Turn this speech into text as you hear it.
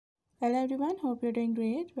Hello everyone, hope you're doing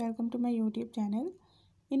great. Welcome to my YouTube channel.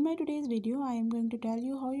 In my today's video, I am going to tell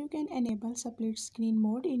you how you can enable split screen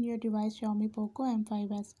mode in your device Xiaomi POCO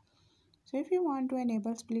M5s. So if you want to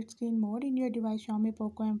enable split screen mode in your device Xiaomi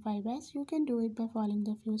POCO M5s, you can do it by following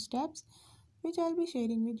the few steps which I'll be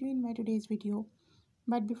sharing with you in my today's video.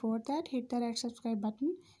 But before that, hit the red subscribe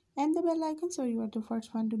button and the bell icon so you are the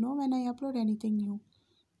first one to know when I upload anything new.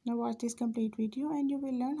 Now watch this complete video and you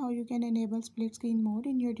will learn how you can enable split screen mode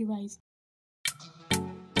in your device.